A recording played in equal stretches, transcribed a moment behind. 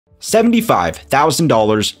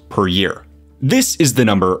$75,000 per year. This is the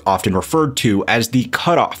number often referred to as the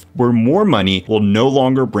cutoff, where more money will no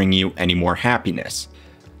longer bring you any more happiness.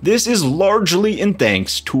 This is largely in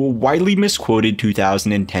thanks to a widely misquoted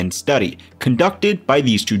 2010 study conducted by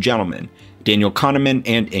these two gentlemen, Kahneman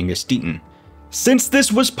and Angus Deaton. Since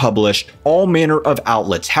this was published, all manner of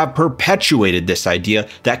outlets have perpetuated this idea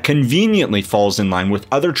that conveniently falls in line with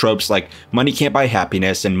other tropes like money can't buy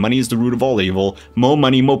happiness and money is the root of all evil, mo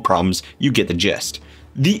money, mo problems, you get the gist.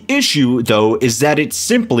 The issue, though, is that it's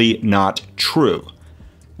simply not true.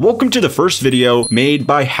 Welcome to the first video made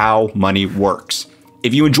by How Money Works.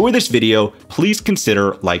 If you enjoy this video, please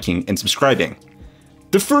consider liking and subscribing.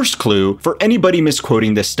 The first clue for anybody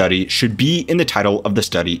misquoting this study should be in the title of the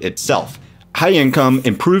study itself. High income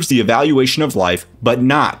improves the evaluation of life, but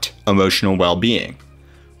not emotional well-being.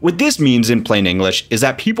 What this means in plain English is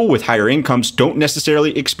that people with higher incomes don't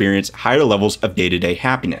necessarily experience higher levels of day-to-day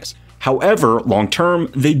happiness. However,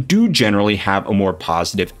 long-term, they do generally have a more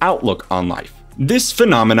positive outlook on life. This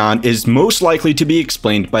phenomenon is most likely to be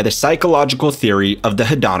explained by the psychological theory of the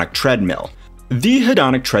hedonic treadmill. The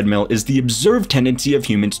hedonic treadmill is the observed tendency of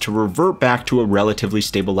humans to revert back to a relatively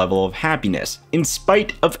stable level of happiness, in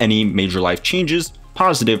spite of any major life changes,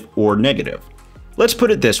 positive or negative. Let's put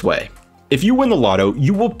it this way. If you win the lotto,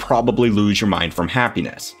 you will probably lose your mind from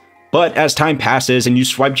happiness. But as time passes and you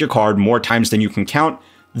swipe your card more times than you can count,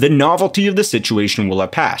 the novelty of the situation will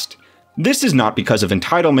have passed. This is not because of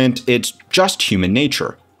entitlement, it's just human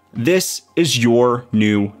nature. This is your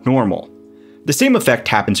new normal. The same effect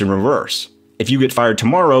happens in reverse. If you get fired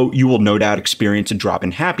tomorrow, you will no doubt experience a drop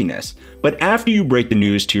in happiness. But after you break the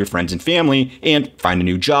news to your friends and family and find a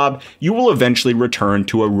new job, you will eventually return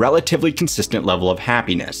to a relatively consistent level of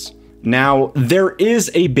happiness. Now, there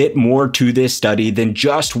is a bit more to this study than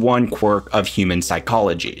just one quirk of human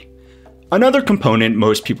psychology. Another component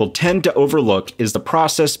most people tend to overlook is the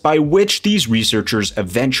process by which these researchers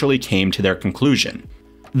eventually came to their conclusion.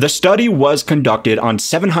 The study was conducted on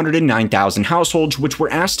 709,000 households which were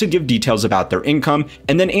asked to give details about their income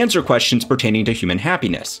and then answer questions pertaining to human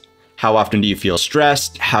happiness. How often do you feel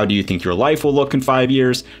stressed? How do you think your life will look in 5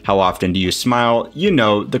 years? How often do you smile? You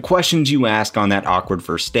know, the questions you ask on that awkward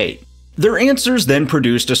first date. Their answers then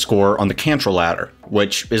produced a score on the Cantrell ladder,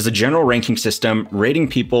 which is a general ranking system rating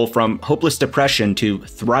people from hopeless depression to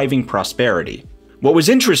thriving prosperity. What was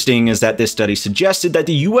interesting is that this study suggested that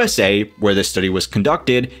the USA, where this study was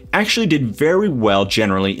conducted, actually did very well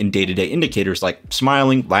generally in day-to-day indicators like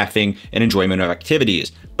smiling, laughing, and enjoyment of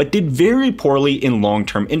activities, but did very poorly in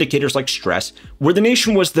long-term indicators like stress, where the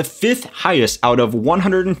nation was the 5th highest out of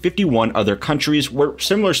 151 other countries where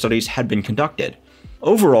similar studies had been conducted.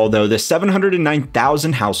 Overall, though, the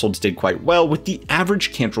 709,000 households did quite well with the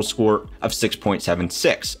average Cantrell score of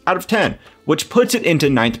 6.76 out of 10, which puts it into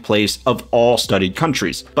 9th place of all studied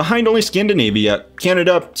countries, behind only Scandinavia,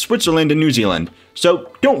 Canada, Switzerland, and New Zealand.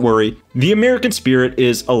 So don't worry, the American spirit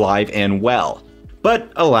is alive and well.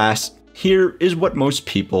 But alas, here is what most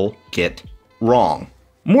people get wrong.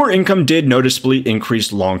 More income did noticeably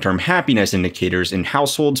increase long-term happiness indicators in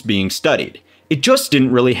households being studied. It just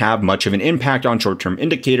didn't really have much of an impact on short-term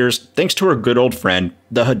indicators thanks to our good old friend,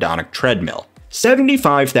 the hedonic treadmill.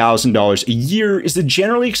 $75,000 a year is the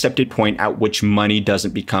generally accepted point at which money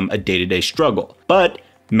doesn't become a day-to-day struggle, but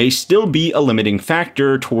may still be a limiting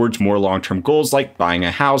factor towards more long-term goals like buying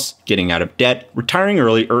a house, getting out of debt, retiring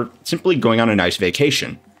early, or simply going on a nice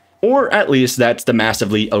vacation. Or at least that's the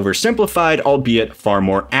massively oversimplified, albeit far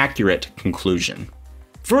more accurate conclusion.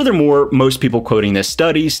 Furthermore, most people quoting this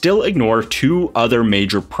study still ignore two other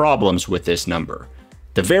major problems with this number: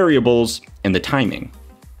 the variables and the timing.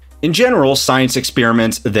 In general, science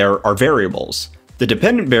experiments, there are variables. The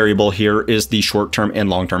dependent variable here is the short-term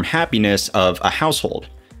and long-term happiness of a household.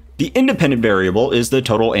 The independent variable is the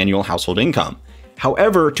total annual household income.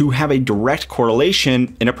 However, to have a direct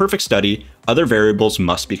correlation in a perfect study, other variables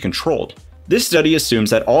must be controlled. This study assumes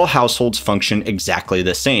that all households function exactly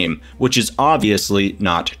the same, which is obviously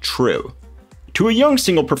not true. To a young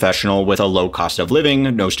single professional with a low cost of living,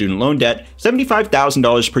 no student loan debt,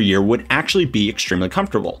 $75,000 per year would actually be extremely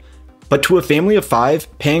comfortable. But to a family of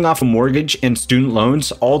 5, paying off a mortgage and student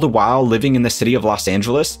loans all the while living in the city of Los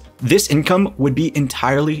Angeles, this income would be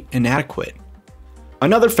entirely inadequate.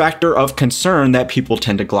 Another factor of concern that people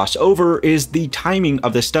tend to gloss over is the timing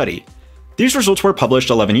of the study. These results were published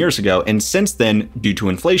 11 years ago, and since then, due to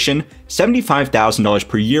inflation, $75,000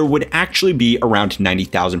 per year would actually be around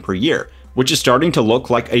 $90,000 per year, which is starting to look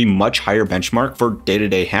like a much higher benchmark for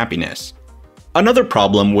day-to-day happiness. Another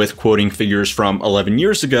problem with quoting figures from 11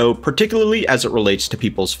 years ago, particularly as it relates to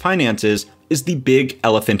people's finances, is the big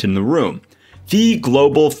elephant in the room. the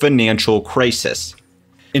global financial crisis.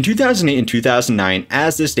 In 2008 and 2009,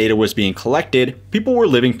 as this data was being collected, people were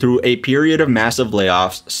living through a period of massive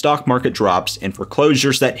layoffs, stock market drops, and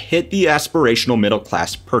foreclosures that hit the aspirational middle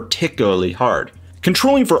class particularly hard.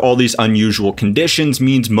 Controlling for all these unusual conditions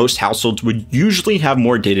means most households would usually have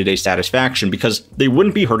more day-to-day satisfaction because they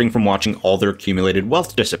wouldn't be hurting from watching all their accumulated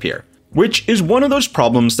wealth disappear, which is one of those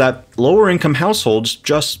problems that lower-income households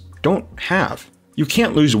just don't have. You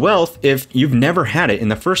can't lose wealth if you've never had it in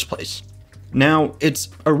the first place. Now, it's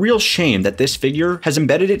a real shame that this figure has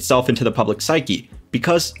embedded itself into the public psyche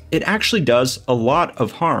because it actually does a lot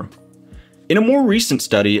of harm. In a more recent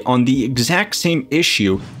study on the exact same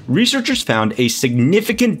issue, researchers found a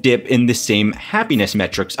significant dip in the same happiness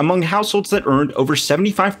metrics among households that earned over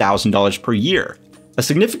 $75,000 per year. A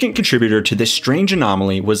significant contributor to this strange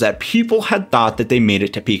anomaly was that people had thought that they made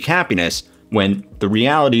it to peak happiness, when the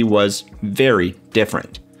reality was very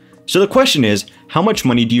different. So the question is, how much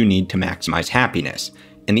money do you need to maximize happiness?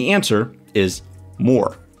 And the answer is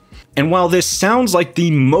more. And while this sounds like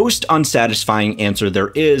the most unsatisfying answer there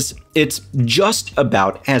is, it's just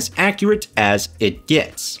about as accurate as it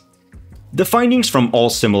gets. The findings from all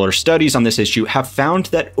similar studies on this issue have found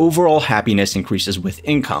that overall happiness increases with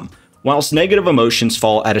income, whilst negative emotions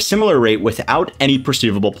fall at a similar rate without any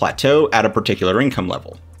perceivable plateau at a particular income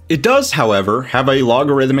level. It does, however, have a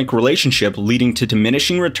logarithmic relationship leading to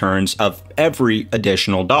diminishing returns of every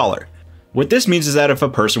additional dollar. What this means is that if a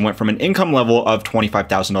person went from an income level of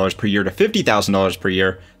 $25,000 per year to $50,000 per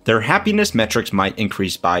year, their happiness metrics might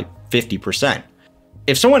increase by 50%.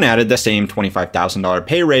 If someone added the same $25,000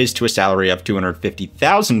 pay raise to a salary of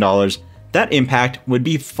 $250,000, that impact would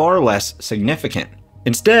be far less significant.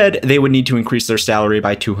 Instead, they would need to increase their salary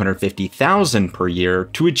by $250,000 per year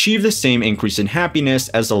to achieve the same increase in happiness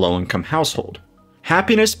as the low-income household.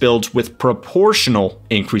 Happiness builds with proportional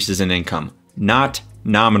increases in income, not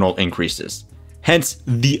nominal increases. Hence,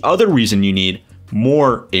 the other reason you need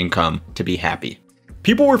more income to be happy.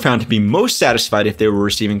 People were found to be most satisfied if they were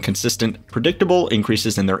receiving consistent, predictable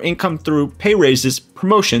increases in their income through pay raises,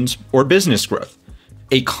 promotions, or business growth.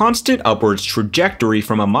 A constant upwards trajectory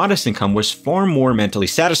from a modest income was far more mentally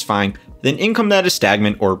satisfying than income that is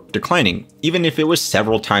stagnant or declining, even if it was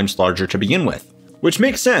several times larger to begin with. Which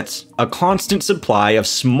makes sense. A constant supply of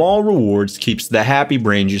small rewards keeps the happy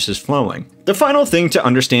brain juices flowing. The final thing to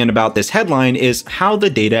understand about this headline is how the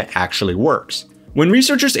data actually works. When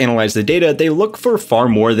researchers analyze the data, they look for far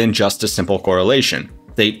more than just a simple correlation.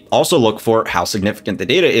 They also look for how significant the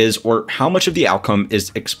data is or how much of the outcome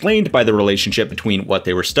is explained by the relationship between what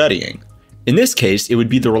they were studying. In this case, it would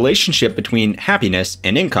be the relationship between happiness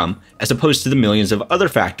and income, as opposed to the millions of other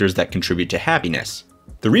factors that contribute to happiness.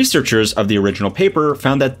 The researchers of the original paper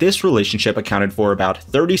found that this relationship accounted for about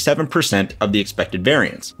 37% of the expected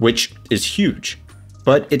variance, which is huge.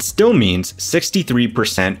 But it still means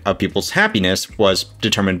 63% of people's happiness was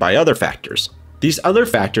determined by other factors. These other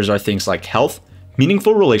factors are things like health,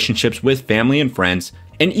 meaningful relationships with family and friends,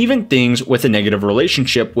 and even things with a negative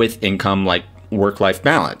relationship with income like work-life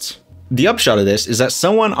balance. The upshot of this is that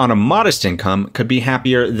someone on a modest income could be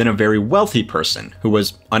happier than a very wealthy person who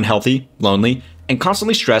was unhealthy, lonely, and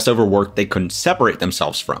constantly stressed over work they couldn't separate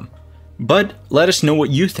themselves from. But let us know what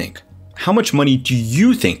you think. How much money do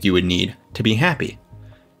you think you would need to be happy?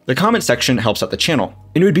 The comment section helps out the channel,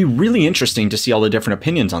 and it would be really interesting to see all the different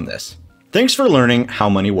opinions on this. Thanks for learning how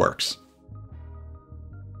money works.